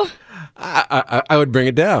 go. I would bring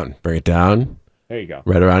it down. Bring it down. There you go.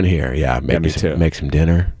 Right around here. Yeah. me too. Make some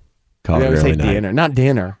dinner. Call I it would early say night. dinner, not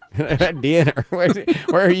dinner. Dinner. Where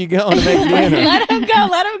are you going to make dinner? Let him go.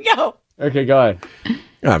 Let him go. Okay, go ahead.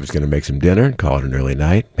 I was going to make some dinner and call it an early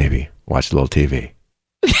night. Maybe watch a little TV.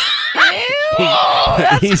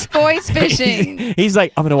 That's voice fishing. He's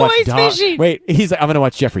like, I'm going to watch Voice fishing. Wait, he's like, I'm going to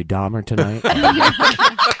watch Jeffrey Dahmer tonight.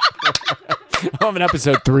 I'm in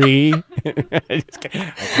episode 3. I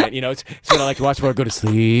can't, it's what I like to watch before I go to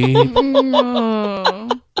sleep.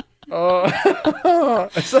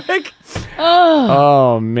 It's like,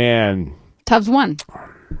 oh man, Tubbs won.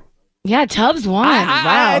 Yeah, Tubbs won.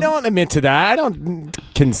 I don't admit to that. I don't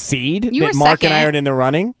concede You that were Mark and I second. are in the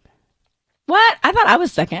running. What? I thought I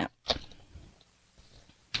was second.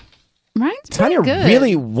 Ryan's pretty Tanya good.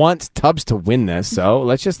 really wants Tubbs to win this, so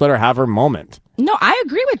let's just let her have her moment. No, I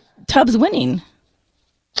agree with Tubbs winning.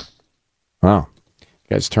 Wow.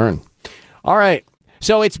 Guys' turn. All right.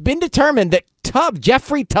 So it's been determined that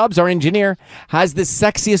Jeffrey Tubbs, our engineer, has the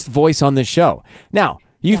sexiest voice on the show. Now,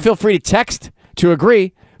 you feel free to text to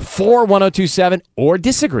agree 41027 or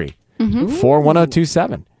disagree.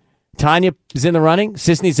 41027. Tanya is in the running.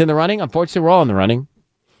 Sisney's in the running. Unfortunately, we're all in the running.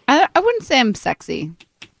 I wouldn't say I'm sexy.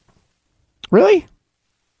 Really?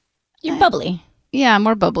 You're bubbly. Yeah, I'm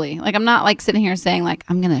more bubbly. Like I'm not like sitting here saying like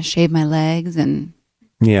I'm gonna shave my legs and.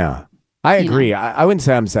 Yeah. I agree. I wouldn't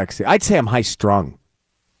say I'm sexy. I'd say I'm high strung.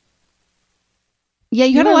 Yeah,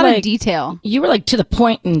 you had a were lot like- of detail. You were like to the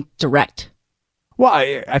point and direct. Well,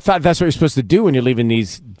 I thought that's what you're supposed to do when you're leaving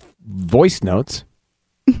these voice notes.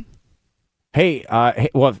 Hey,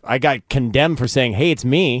 well, I got condemned for saying, hey, it's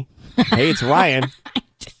me. Hey, it's Ryan.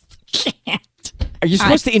 Can't. Are you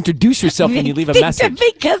supposed to introduce yourself when you leave a message?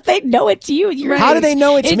 Because they know it's you. How do they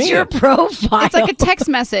know it's me? It's your profile. It's like a text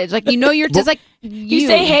message. Like, you're just like you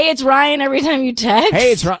say, "Hey, it's Ryan" every time you text.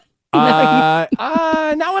 Hey, it's Ryan.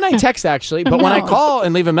 Not when I text, actually, but when I call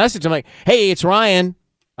and leave a message, I'm like, "Hey, it's Ryan."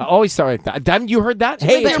 I always start like that. Haven't you heard that?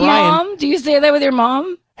 Hey, with it's your Ryan. mom? Do you say that with your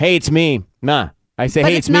mom? Hey, it's me. Nah, I say,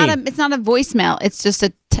 but hey, it's me. It's not a voicemail. It's just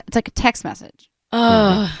it's like a text message.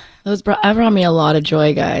 Oh, that brought me a lot of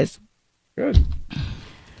joy, guys. Good.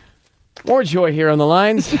 More joy here on the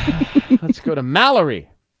lines. Let's go to Mallory.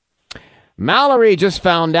 Mallory just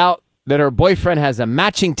found out that her boyfriend has a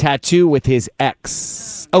matching tattoo with his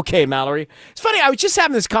ex. Okay, Mallory. It's funny. I was just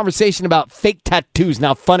having this conversation about fake tattoos and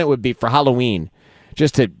how fun it would be for Halloween,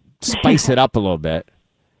 just to spice it up a little bit.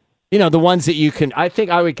 You know, the ones that you can. I think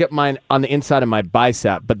I would get mine on the inside of my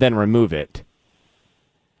bicep, but then remove it.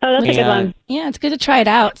 Oh, that's a good one. Yeah, it's good to try it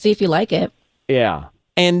out, see if you like it. Yeah.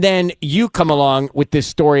 And then you come along with this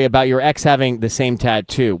story about your ex having the same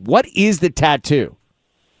tattoo. What is the tattoo?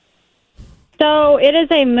 So it is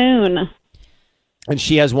a moon. And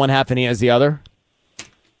she has one half and he has the other?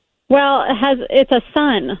 Well, it's a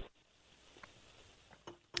sun.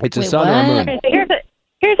 It's a sun or a moon? Okay, so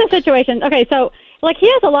here's the situation. Okay, so like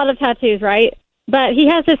he has a lot of tattoos, right? But he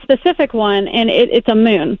has this specific one, and it's a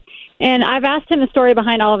moon. And I've asked him the story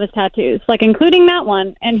behind all of his tattoos, like including that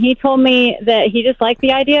one, and he told me that he just liked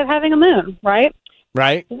the idea of having a moon, right?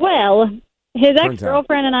 Right. Well, his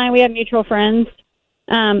ex-girlfriend and I, we have mutual friends.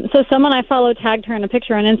 So someone I follow tagged her in a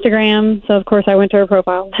picture on Instagram. So, of course, I went to her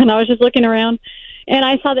profile, and I was just looking around, and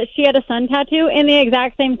I saw that she had a sun tattoo in the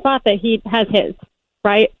exact same spot that he has his,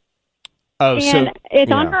 right? Oh, and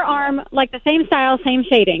it's on her arm, like the same style, same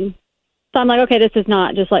shading. So I'm like, okay, this is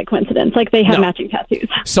not just like coincidence. Like they have matching tattoos.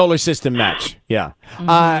 Solar system match. Yeah.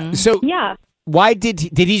 Yeah. Why did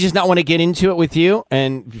he just not want to get into it with you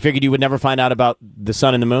and figured you would never find out about the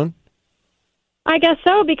sun and the moon? I guess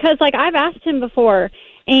so, because like I've asked him before,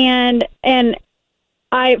 and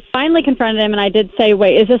I finally confronted him, and I did say,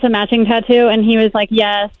 wait, is this a matching tattoo? And he was like,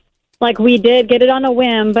 yes. Like we did get it on a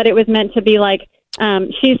whim, but it was meant to be like,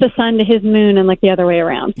 she's the sun to his moon and like the other way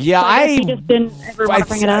around. Yeah, so he just didn't ever want to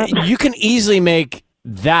bring it up. You can easily make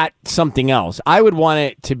that something else. I would want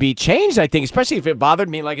it to be changed, I think, especially if it bothered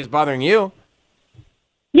me like it's bothering you.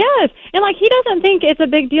 Yes, and like he doesn't think it's a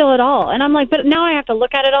big deal at all. And I'm like, but now I have to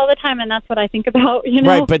look at it all the time, and that's what I think about, you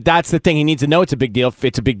know? Right, but that's the thing. He needs to know it's a big deal. If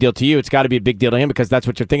it's a big deal to you, it's got to be a big deal to him because that's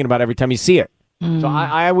what you're thinking about every time you see it. So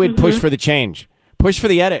I would push for the change. Push for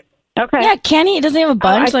the edit. Okay. Yeah, Kenny, it doesn't have a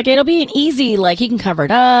bunch. Like, it'll be an easy, like, he can cover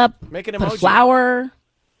it up. Make an put emoji. a flower.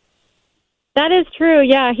 That is true.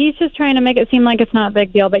 Yeah, he's just trying to make it seem like it's not a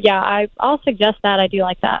big deal. But yeah, I'll suggest that. I do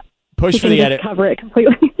like that. Push he for can the just edit. Cover it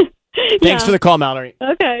completely. Thanks for the call, Mallory.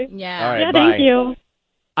 Okay. Yeah. All right, yeah. bye. Thank you.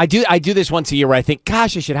 I do this once a year where I think,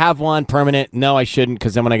 gosh, I should have one permanent. No, I shouldn't,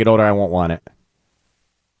 because then when I get older, I won't want it.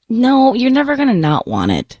 No, you're never going to not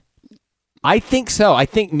want it. I think so. I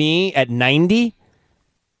think me at 90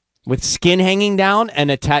 with skin hanging down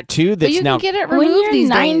and a tattoo that's you now. can get it When removed you're these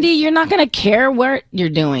 90, days. you're not going to care what you're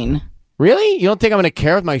doing. Really? You don't think I'm going to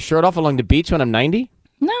care with my shirt off along the beach when I'm 90?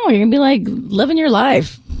 No, you're going to be like living your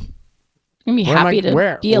life. You're going to be happy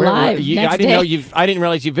to be alive. I didn't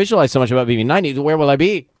realize you visualized so much about being 90. Where will I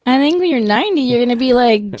be? I think when you're 90, you're going to be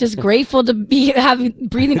like just grateful to be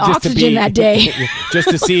breathing oxygen that day. Just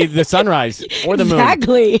to see the sunrise or the moon.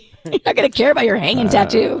 Exactly. You're not going to care about your hanging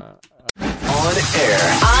tattoo. On air.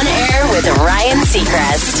 On air with Ryan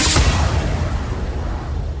Seacrest.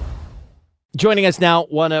 Joining us now,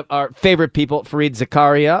 one of our favorite people, Fareed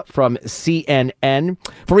Zakaria from CNN.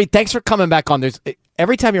 Fareed, thanks for coming back on.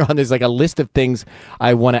 Every time you're on, there's like a list of things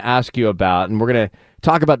I want to ask you about, and we're going to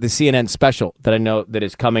talk about the CNN special that I know that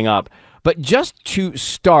is coming up. But just to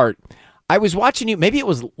start, I was watching you, maybe it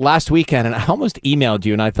was last weekend, and I almost emailed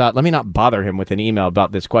you, and I thought, let me not bother him with an email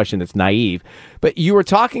about this question that's naive. But you were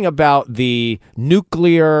talking about the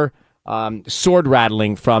nuclear sword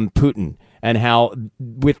rattling from Putin and how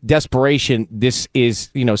with desperation, this is,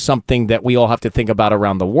 something that we all have to think about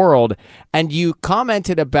around the world. And you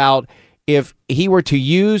commented about if he were to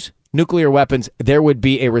use nuclear weapons, there would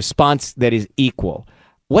be a response that is equal.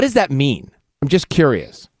 What does that mean? I'm just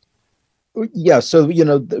curious. Yeah, so,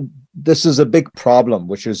 this is a big problem,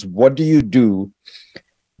 which is what do you do?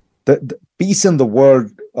 The peace in the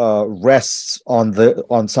world rests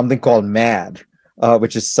on something called MAD,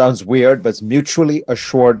 which sounds weird, but it's mutually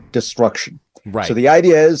assured destruction. Right. So the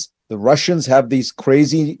idea is the Russians have these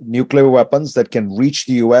crazy nuclear weapons that can reach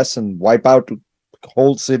the U.S. and wipe out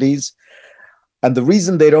whole cities. And the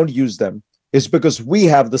reason they don't use them is because we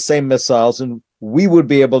have the same missiles and we would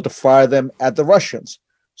be able to fire them at the Russians.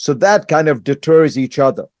 So that kind of deters each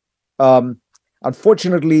other.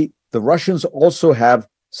 Unfortunately, the Russians also have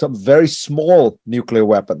some very small nuclear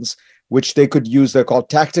weapons, which they could use. They're called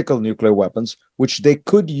tactical nuclear weapons, which they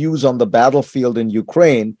could use on the battlefield in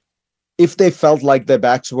Ukraine if they felt like their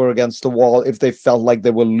backs were against the wall, if they felt like they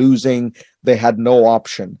were losing, they had no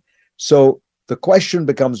option. So the question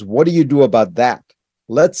becomes, what do you do about that?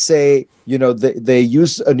 Let's say, they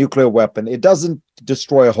use a nuclear weapon. It doesn't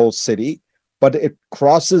destroy a whole city, but it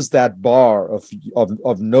crosses that bar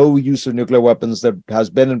of no use of nuclear weapons that has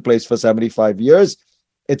been in place for 75 years.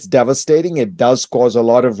 It's devastating. It does cause a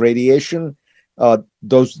lot of radiation.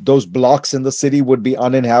 Those blocks in the city would be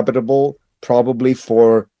uninhabitable probably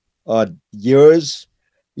for years,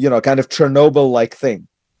 kind of Chernobyl-like thing.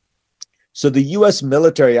 So the U.S.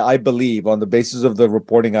 military, I believe, on the basis of the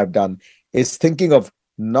reporting I've done, is thinking of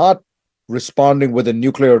not responding with a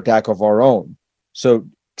nuclear attack of our own. So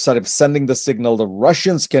sort of sending the signal the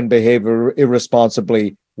Russians can behave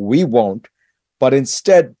irresponsibly, we won't, but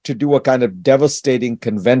instead to do a kind of devastating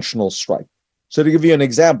conventional strike. So to give you an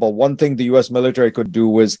example, one thing the U.S. military could do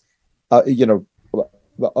was,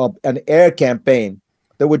 an air campaign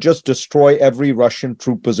that would just destroy every Russian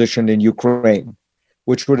troop position in Ukraine,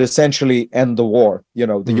 which would essentially end the war.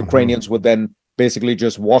 The Ukrainians would then basically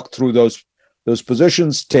just walk through those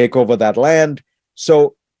positions, take over that land.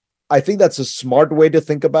 So I think that's a smart way to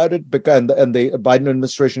think about it, because and the Biden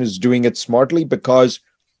administration is doing it smartly, because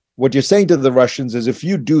what you're saying to the Russians is, if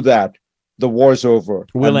you do that, the war's over.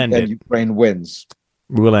 We'll end it. And Ukraine wins.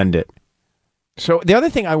 We'll end it. So the other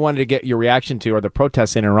thing I wanted to get your reaction to are the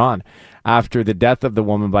protests in Iran after the death of the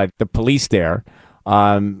woman by the police there.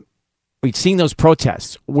 We've seen those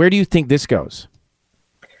protests. Where do you think this goes?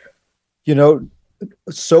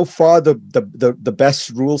 So far, the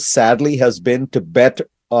best rule, sadly, has been to bet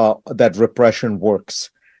that repression works.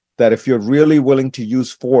 That if you're really willing to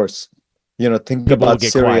use force, think People about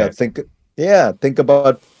Syria, quiet. think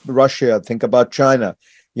about Russia, think about China.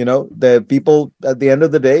 The people, at the end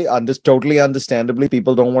of the day, totally understandably,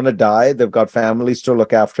 people don't want to die. They've got families to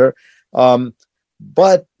look after.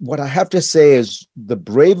 But what I have to say is the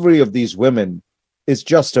bravery of these women is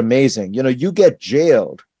just amazing. You get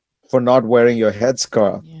jailed for not wearing your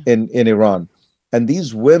headscarf in Iran. And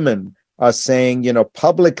these women are saying,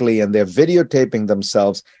 publicly, and they're videotaping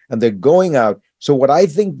themselves, and they're going out. So what I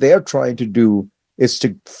think they're trying to do is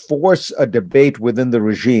to force a debate within the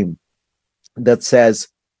regime that says,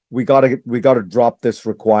 we got to drop this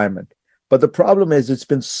requirement. But the problem is, it's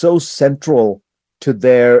been so central to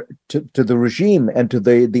the regime and to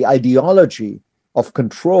the ideology of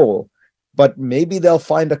control. But maybe they'll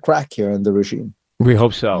find a crack here in the regime. We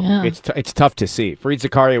hope so. Yeah. It's tough to see. Fareed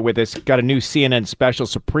Zakaria with us, got a new CNN special,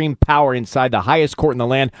 Supreme Power Inside the Highest Court in the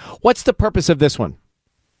Land. What's the purpose of this one?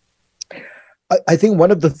 I think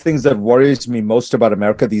one of the things that worries me most about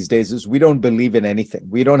America these days is we don't believe in anything.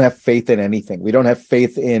 We don't have faith in anything. We don't have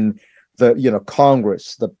faith in the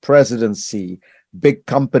Congress, the presidency, big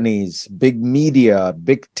companies, big media,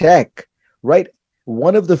 big tech, right?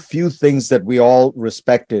 One of the few things that we all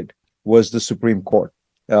respected was the Supreme Court.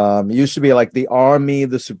 It used to be like the Army,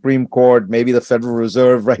 the Supreme Court, maybe the Federal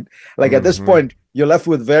Reserve, right? Like at this point, you're left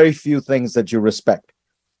with very few things that you respect.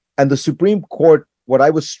 And the Supreme Court, what I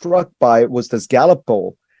was struck by was this Gallup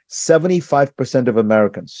poll. 75% of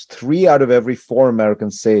Americans, 3 out of every 4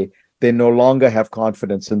 Americans, say they no longer have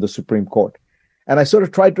confidence in the Supreme Court. And I sort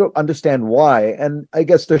of tried to understand why. And I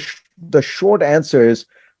guess the short answer is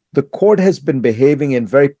the court has been behaving in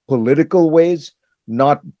very political ways,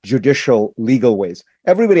 not judicial, legal ways.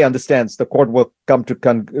 Everybody understands the court will come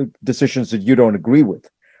to decisions that you don't agree with.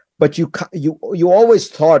 But you always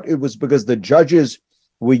thought it was because the judges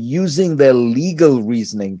were using their legal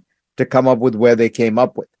reasoning to come up with where they came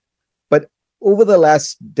up with. But over the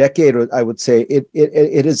last decade, I would say,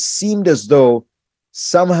 it has seemed as though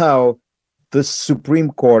somehow the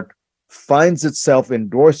Supreme Court finds itself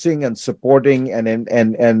endorsing and supporting and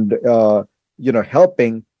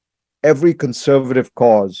helping every conservative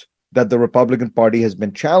cause that the Republican Party has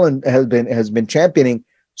been championing.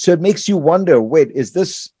 So it makes you wonder, wait, is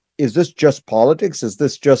this just politics?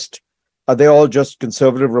 Are they all just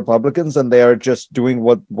conservative Republicans and they are just doing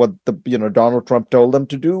what Donald Trump told them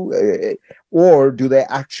to do? Or do they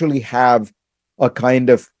actually have a kind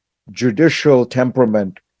of judicial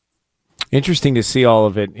temperament? Interesting to see all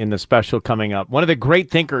of it in the special coming up. One of the great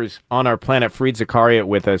thinkers on our planet, Fareed Zakaria,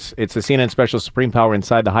 with us. It's a CNN special, Supreme Power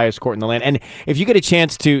Inside the Highest Court in the Land. And if you get a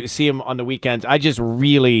chance to see him on the weekends, I just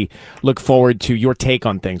really look forward to your take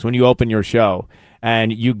on things when you open your show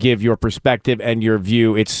and you give your perspective and your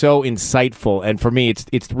view. It's so insightful. And for me,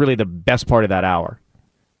 it's really the best part of that hour.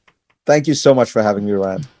 Thank you so much for having me,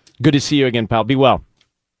 Ryan. Good to see you again, pal. Be well.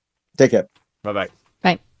 Take care. Bye-bye.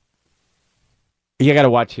 Bye. You got to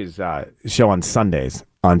watch his show on Sundays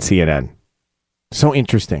on CNN. So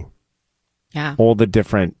interesting. Yeah. All the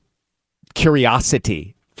different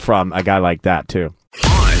curiosity from a guy like that, too.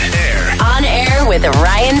 On air with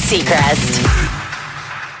Ryan Seacrest.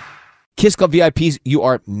 Kiss Club VIPs, you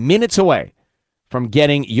are minutes away from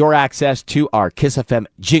getting your access to our Kiss FM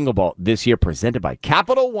Jingle Ball this year, presented by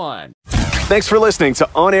Capital One. Thanks for listening to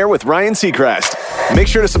On Air with Ryan Seacrest. Make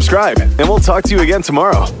sure to subscribe, and we'll talk to you again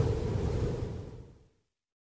tomorrow.